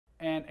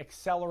and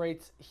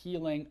accelerates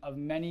healing of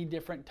many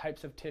different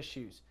types of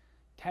tissues: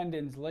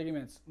 tendons,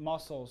 ligaments,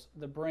 muscles,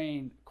 the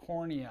brain,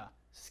 cornea,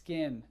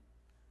 skin,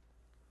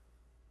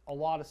 a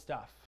lot of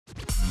stuff.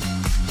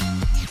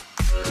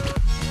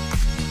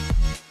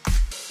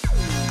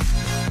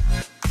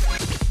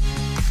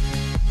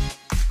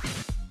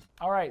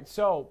 All right,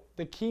 so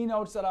the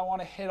keynotes that I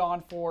want to hit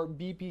on for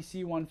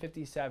BPC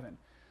 157.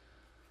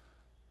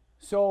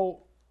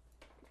 So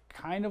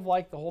kind of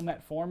like the whole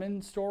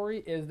metformin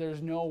story is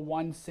there's no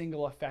one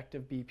single effect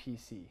of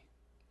BPC.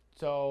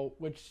 So,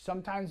 which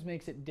sometimes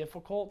makes it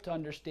difficult to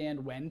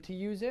understand when to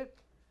use it,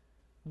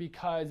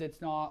 because it's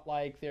not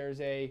like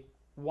there's a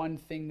one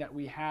thing that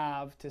we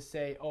have to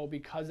say, oh,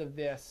 because of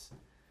this,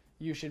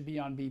 you should be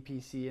on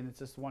BPC, and it's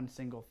just one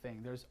single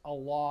thing. There's a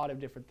lot of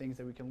different things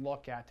that we can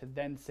look at to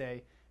then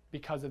say,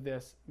 because of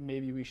this,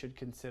 maybe we should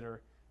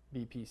consider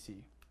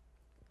BPC.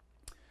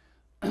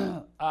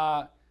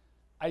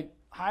 I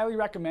highly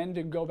recommend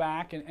to go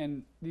back,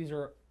 and these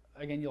are,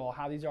 again, you'll all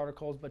have these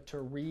articles, but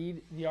to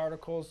read the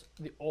articles,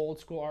 the old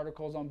school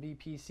articles on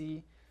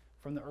BPC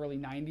from the early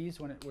 90s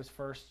when it was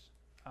first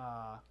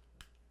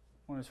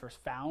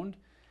found.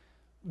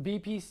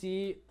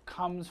 BPC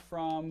comes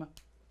from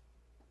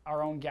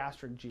our own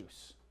gastric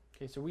juice.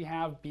 Okay, so we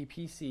have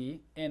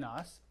BPC in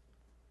us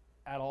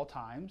at all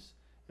times.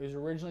 It was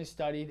originally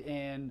studied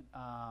in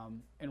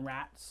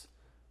rats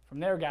from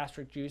their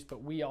gastric juice,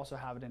 but we also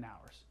have it in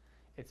ours.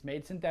 It's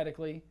made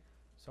synthetically,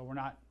 so we're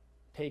not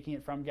taking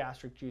it from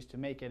gastric juice to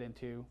make it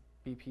into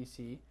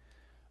BPC.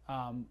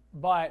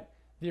 But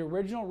the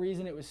original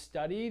reason it was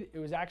studied, it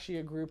was actually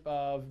a group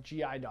of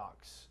GI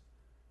docs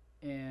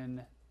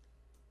in,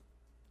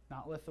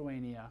 not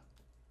Lithuania,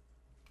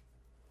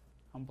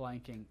 I'm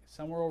blanking,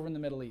 somewhere over in the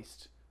Middle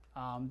East.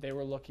 They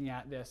were looking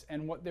at this,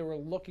 and what they were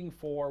looking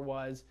for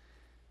was,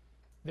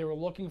 they were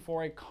looking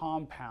for a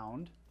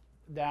compound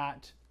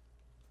that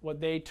what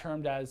they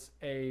termed as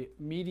a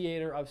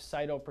mediator of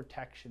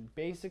cytoprotection.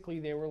 Basically,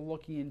 they were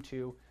looking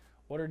into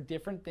what are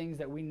different things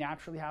that we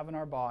naturally have in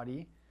our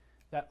body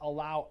that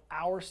allow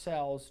our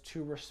cells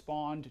to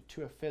respond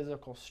to a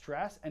physical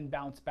stress and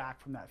bounce back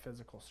from that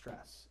physical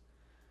stress.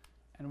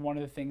 And one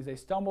of the things they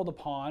stumbled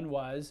upon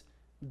was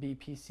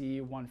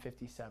BPC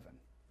 157.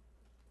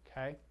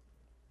 Okay?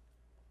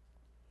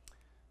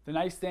 The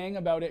nice thing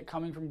about it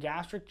coming from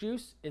gastric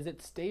juice is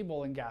it's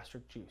stable in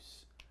gastric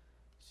juice.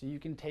 So you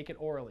can take it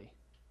orally.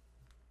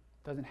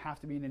 It doesn't have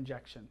to be an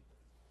injection.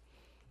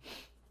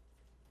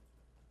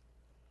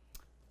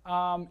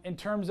 In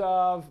terms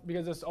of,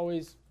 because it's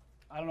always,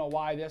 I don't know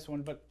why this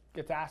one, but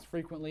gets asked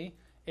frequently,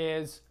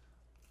 is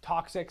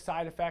toxic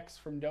side effects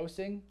from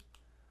dosing.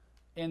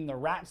 In the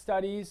rat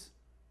studies,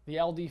 the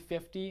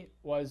LD50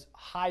 was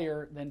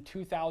higher than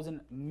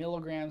 2,000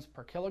 milligrams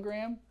per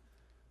kilogram,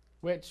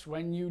 which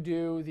when you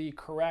do the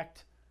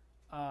correct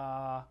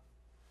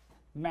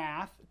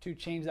math to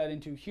change that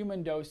into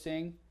human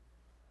dosing,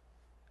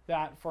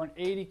 that for an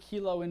 80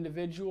 kilo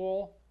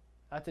individual,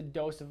 that's a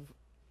dose of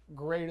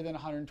greater than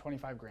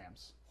 125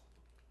 grams.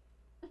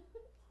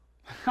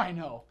 I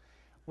know.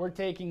 We're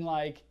taking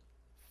like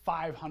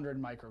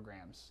 500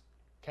 micrograms.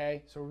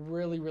 Okay? So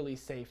really, really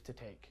safe to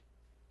take.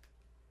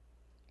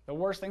 The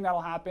worst thing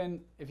that'll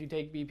happen if you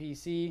take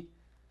BPC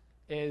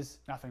is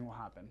nothing will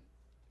happen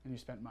and you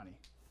spent money.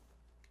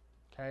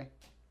 Okay?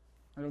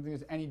 I don't think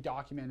there's any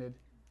documented.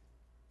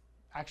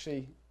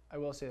 Actually, I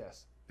will say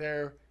this.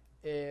 There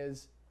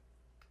is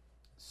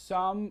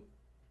some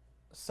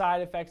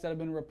side effects that have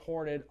been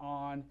reported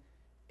on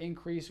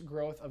increased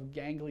growth of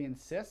ganglion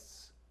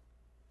cysts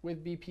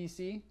with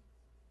BPC,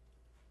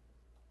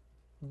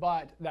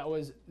 but that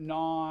was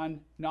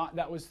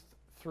that was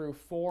through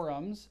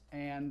forums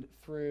and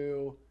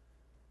through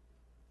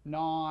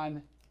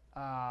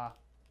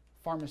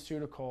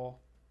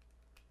non-pharmaceutical,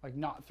 like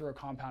not through a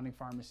compounding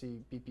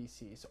pharmacy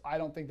BPC. So I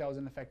don't think that was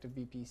an effect of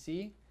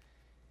BPC.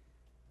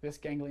 This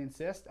ganglion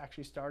cyst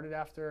actually started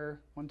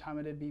after one time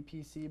I did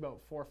BPC about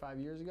 4 or 5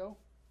 years ago.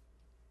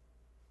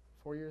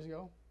 4 years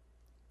ago.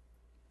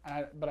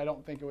 But I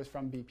don't think it was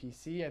from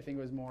BPC. I think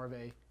it was more of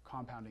a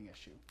compounding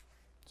issue.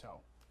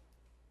 So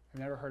I've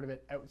never heard of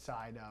it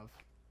outside of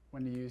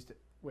when you used it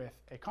with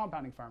a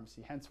compounding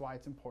pharmacy, hence why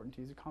it's important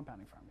to use a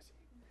compounding pharmacy,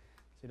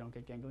 so you don't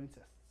get ganglion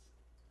cysts.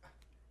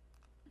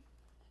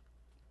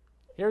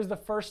 Here's the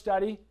first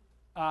study.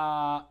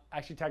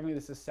 Actually, technically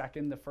this is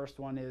second. The first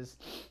one is,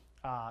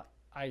 I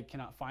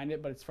cannot find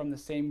it, but it's from the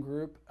same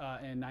group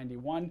in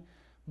 91.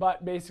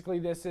 But basically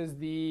this is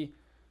the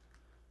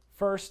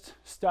first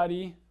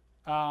study.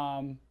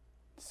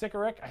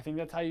 Sikoric, I think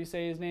that's how you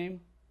say his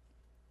name.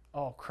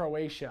 Oh,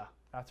 Croatia,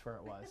 that's where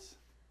it was.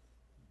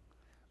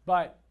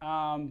 But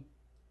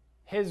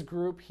his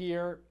group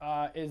here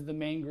is the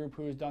main group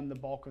who has done the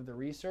bulk of the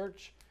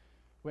research,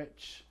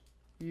 which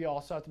you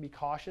also have to be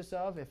cautious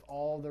of if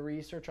all the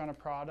research on a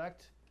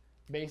product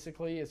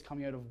basically is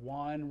coming out of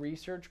one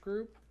research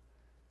group,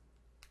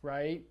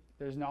 right?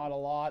 There's not a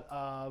lot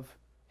of,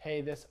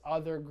 hey, this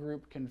other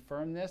group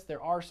confirmed this.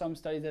 There are some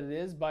studies that it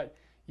is, but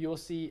you'll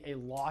see a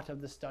lot of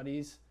the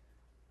studies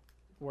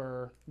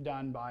were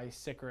done by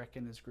Sickerick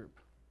and his group.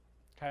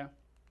 Okay.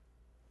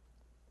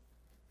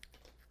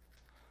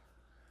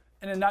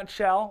 In a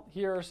nutshell,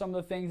 here are some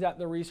of the things that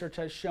the research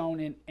has shown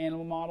in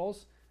animal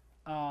models.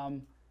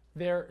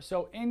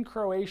 So in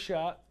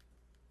Croatia,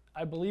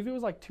 I believe it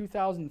was like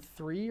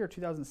 2003 or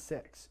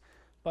 2006,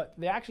 but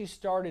they actually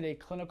started a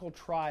clinical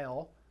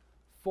trial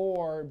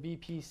for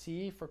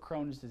BPC for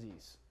Crohn's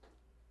disease.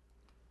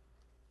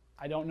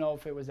 I don't know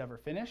if it was ever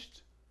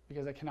finished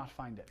because I cannot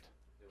find it.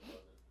 It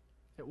wasn't.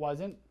 It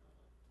wasn't?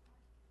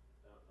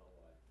 I don't know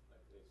why. My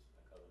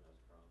cousin has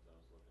Crohn's. I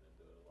was looking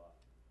into it a lot.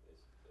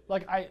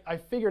 Like I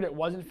figured it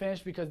wasn't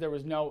finished because there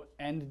was no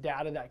end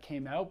data that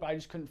came out, but I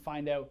just couldn't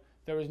find out.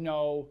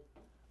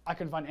 I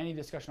couldn't find any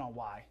discussion on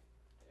why.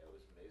 Yeah, it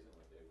was amazing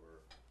what they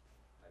were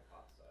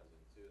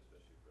hypothesizing too,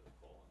 especially for the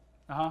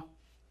colon.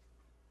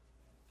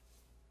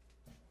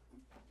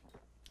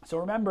 So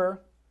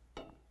remember,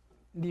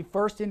 the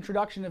first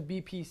introduction of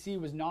BPC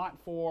was not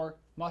for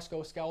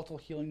musculoskeletal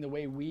healing the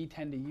way we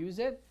tend to use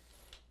it.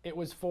 It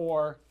was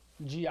for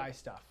GI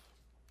stuff.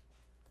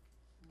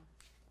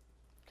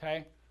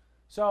 Okay?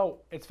 So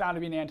it's found to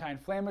be an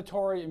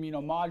anti-inflammatory,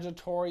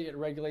 immunomodulatory. It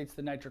regulates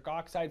the nitric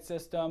oxide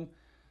system,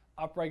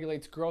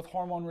 upregulates growth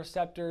hormone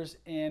receptors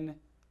in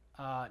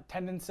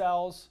tendon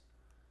cells,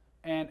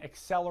 and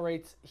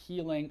accelerates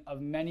healing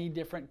of many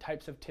different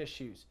types of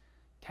tissues.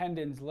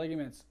 Tendons,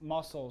 ligaments,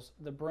 muscles,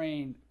 the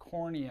brain,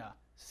 cornea,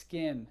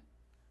 skin,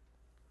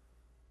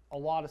 a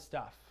lot of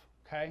stuff,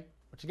 okay?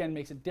 Which again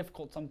makes it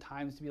difficult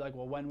sometimes to be like,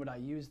 well, when would I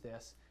use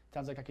this? It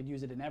sounds like I could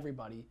use it in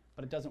everybody,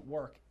 but it doesn't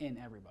work in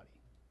everybody.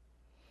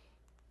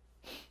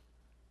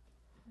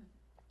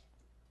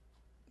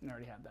 I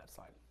already had that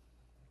slide.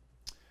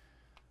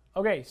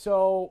 Okay,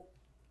 so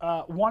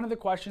one of the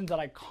questions that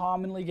I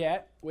commonly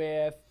get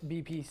with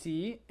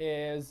BPC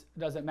is,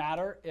 does it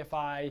matter if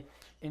I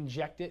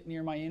inject it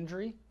near my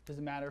injury? Does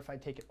it matter if I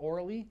take it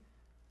orally?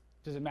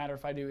 Does it matter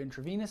if I do it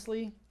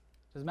intravenously?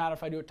 Does it matter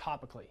if I do it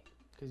topically?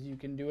 Because you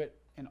can do it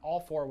in all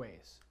four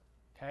ways,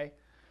 okay?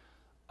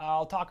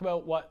 I'll talk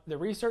about what the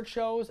research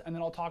shows, and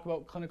then I'll talk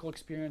about clinical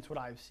experience, what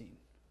I've seen,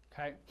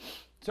 okay?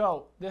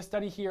 So this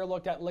study here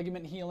looked at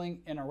ligament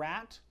healing in a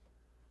rat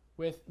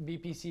with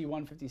BPC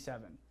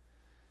 157.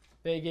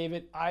 They gave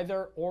it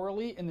either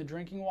orally in the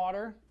drinking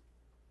water,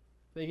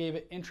 they gave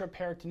it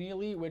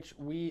intraperitoneally, which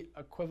we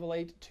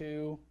equivalent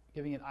to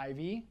giving it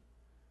IV,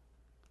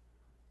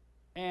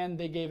 and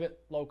they gave it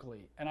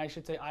locally. And I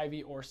should say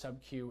IV or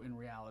sub-Q in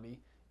reality,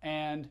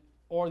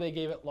 or they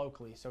gave it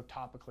locally, so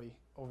topically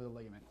over the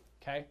ligament,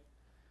 okay?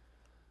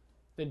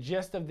 The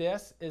gist of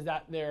this is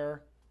that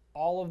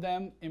all of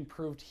them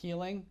improved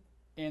healing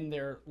in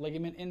their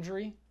ligament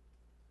injury,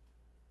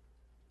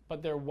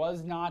 but there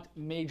was not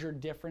major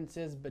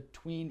differences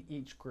between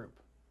each group.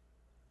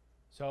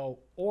 So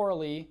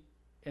orally,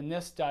 in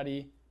this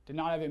study, did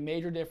not have a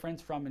major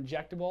difference from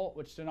injectable,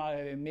 which did not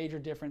have a major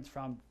difference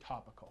from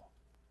topical.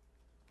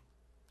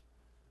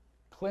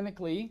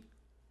 Clinically,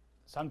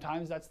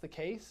 sometimes that's the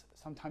case,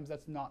 sometimes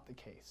that's not the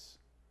case.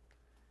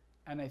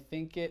 And I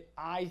think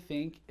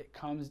it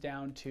comes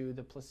down to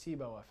the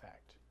placebo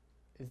effect,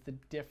 is the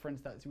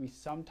difference that we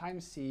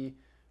sometimes see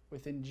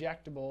with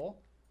injectable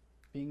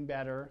being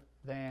better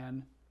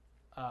than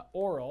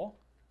oral,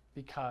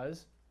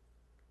 because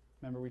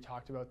remember we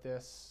talked about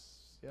this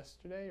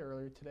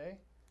earlier today,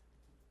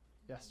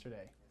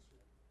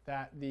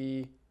 that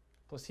the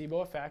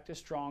placebo effect is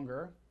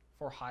stronger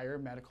for higher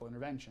medical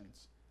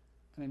interventions.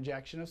 An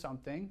injection of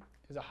something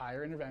is a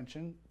higher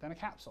intervention than a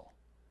capsule.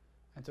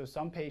 And so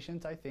some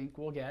patients, I think,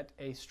 will get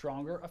a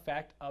stronger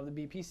effect of the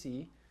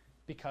BPC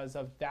because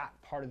of that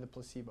part of the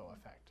placebo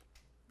effect.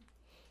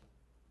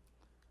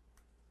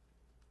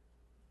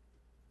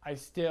 I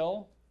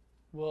still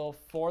will,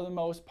 for the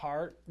most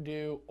part,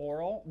 do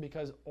oral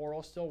because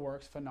oral still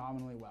works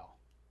phenomenally well.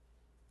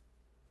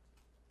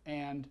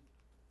 And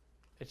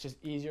it's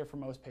just easier for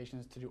most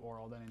patients to do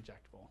oral than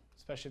injectable,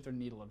 especially if they're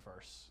needle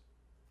adverse,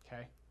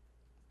 okay?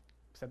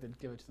 Except they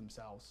give it to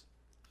themselves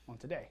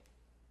once a day.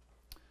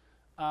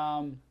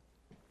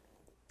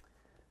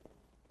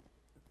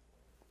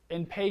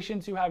 In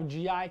patients who have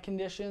GI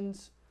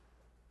conditions,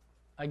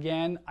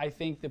 again, I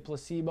think the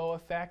placebo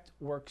effect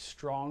works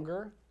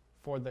stronger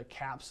for the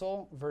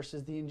capsule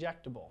versus the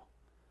injectable,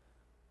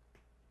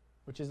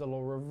 which is a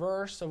little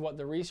reverse of what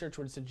the research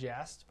would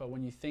suggest. But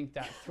when you think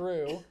that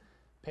through,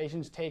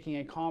 patients taking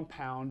a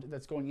compound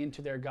that's going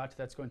into their gut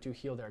that's going to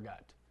heal their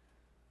gut.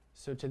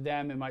 So to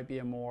them, it might be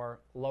a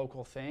more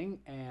local thing,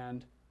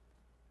 and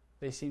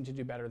they seem to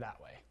do better that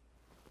way.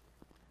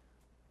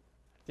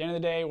 At the end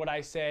of the day, what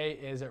I say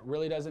is it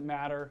really doesn't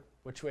matter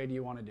which way do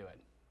you want to do it.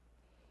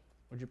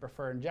 Would you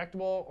prefer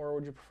injectable or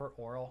would you prefer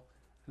oral?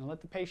 And let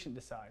the patient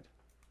decide.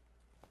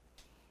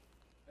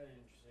 I had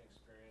an interesting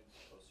experience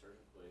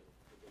post-surgically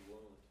with a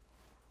wound.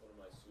 One of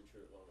my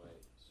suture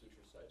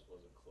sites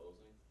wasn't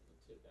closing, the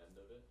tip end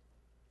of it,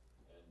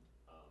 and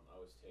I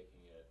was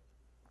taking it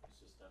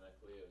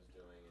systemically. I was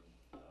doing,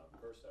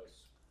 first I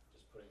was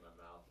just putting my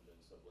mouth and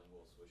doing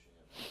sublingual swishing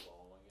and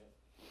swallowing it.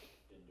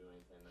 Didn't do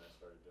anything. Then I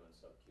started doing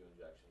sub-Q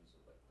injections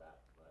with like that,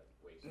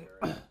 waist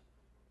area,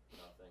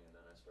 nothing. And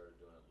then I started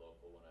doing it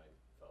local when I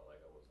felt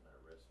like I wasn't at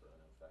risk for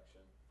an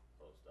infection.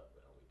 Closed up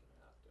in a week and a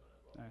half doing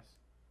it local. Nice.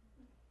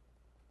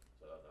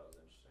 So I thought that was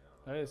interesting. I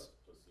don't know That if is. that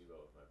was placebo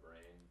with my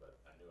brain, but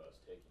I knew I was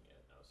taking it,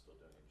 and I was still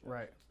doing injections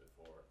Right.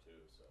 before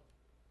too. So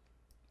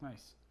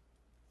Nice.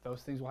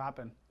 Those things will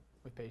happen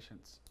with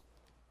patients,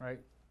 right?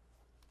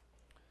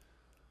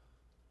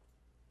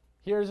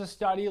 Here's a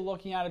study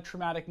looking at a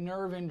traumatic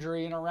nerve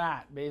injury in a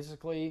rat.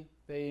 Basically,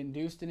 they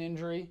induced an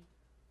injury,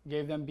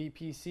 gave them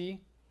BPC.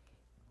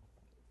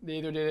 They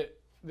either did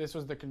it, this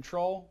was the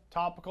control,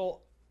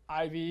 topical,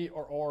 IV,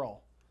 or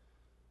oral.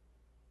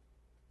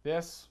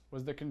 This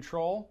was the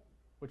control,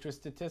 which was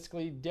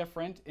statistically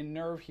different in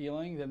nerve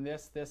healing than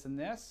this, this, and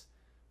this.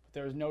 But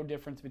there was no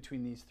difference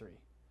between these three.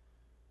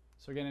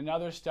 So again,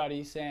 another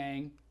study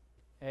saying,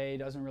 hey, it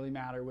doesn't really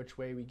matter which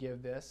way we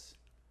give this.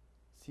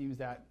 Seems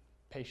that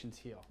patients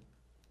heal.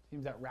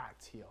 Seems that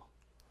rats heal.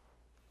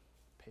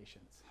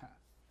 Patients.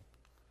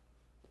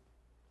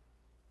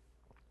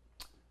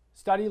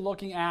 Study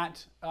looking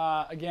at,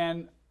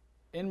 again,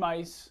 in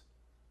mice,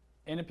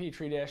 in a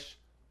petri dish,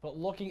 but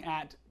looking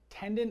at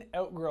tendon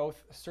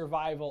outgrowth,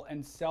 survival,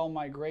 and cell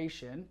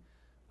migration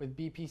with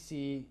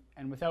BPC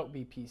and without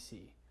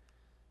BPC.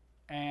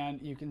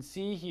 And you can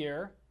see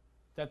here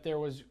that there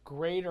was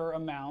greater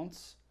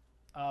amounts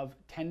of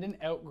tendon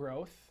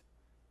outgrowth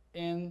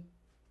in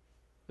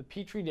the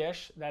petri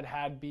dish that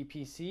had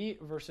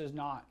BPC versus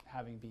not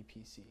having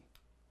BPC.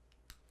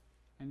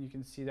 And you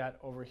can see that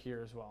over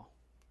here as well.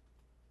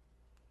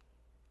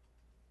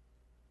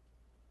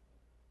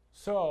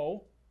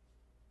 So,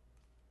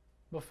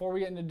 before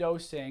we get into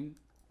dosing,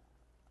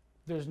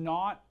 there's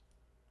not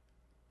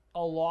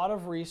a lot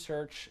of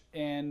research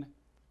in,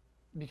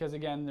 because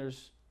again,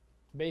 there's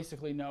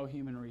basically no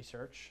human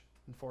research,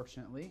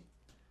 unfortunately.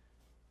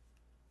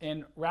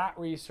 In rat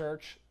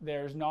research,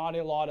 there's not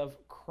a lot of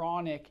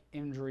chronic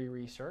injury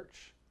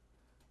research.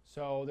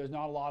 So there's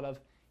not a lot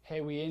of,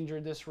 hey, we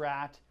injured this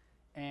rat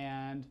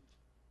and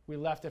we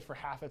left it for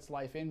half its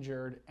life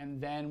injured and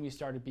then we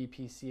started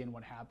BPC and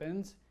what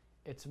happens.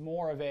 It's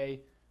more of a,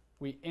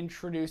 we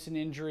introduce an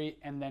injury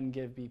and then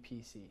give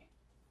BPC.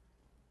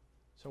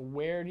 So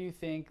where do you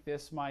think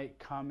this might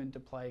come into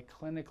play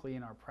clinically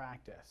in our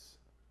practice?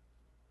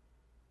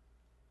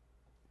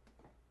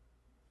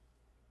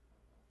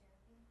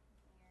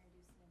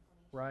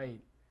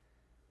 Right.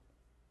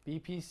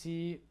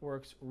 BPC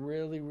works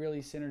really,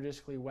 really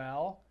synergistically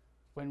well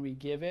when we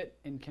give it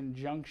in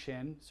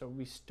conjunction. So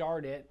we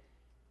start it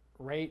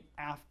right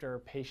after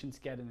patients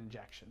get an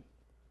injection.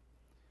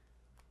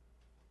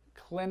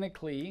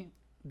 Clinically,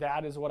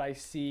 that is what I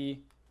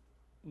see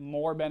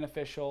more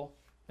beneficial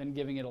than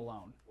giving it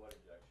alone. what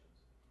injections?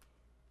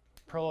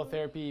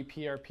 Prolotherapy,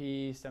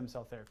 PRP, stem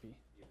cell therapy.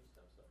 Even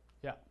stem cell.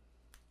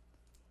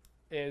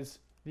 Yeah. Is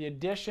the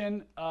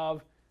addition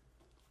of,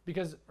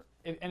 because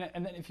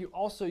and then if you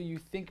also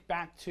think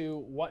back to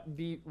what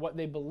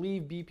they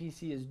believe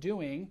BPC is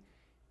doing,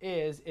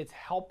 is it's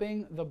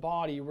helping the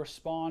body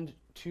respond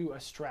to a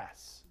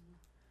stress.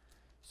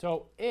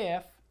 So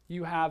if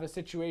you have a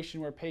situation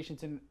where a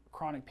patient's in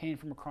chronic pain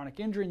from a chronic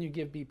injury and you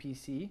give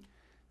BPC,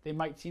 they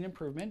might see an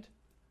improvement.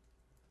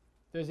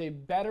 There's a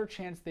better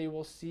chance they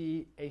will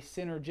see a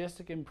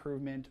synergistic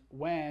improvement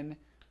when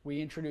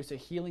we introduce a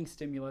healing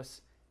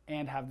stimulus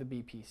and have the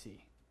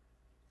BPC.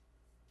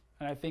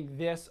 And I think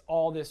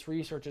all this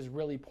research is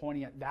really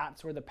pointing at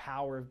that's where the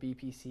power of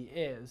BPC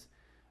is,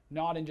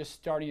 not in just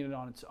starting it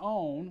on its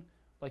own,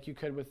 like you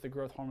could with the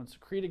growth hormone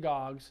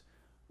secretagogues,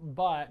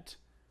 but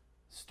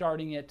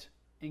starting it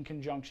in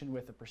conjunction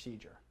with a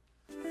procedure.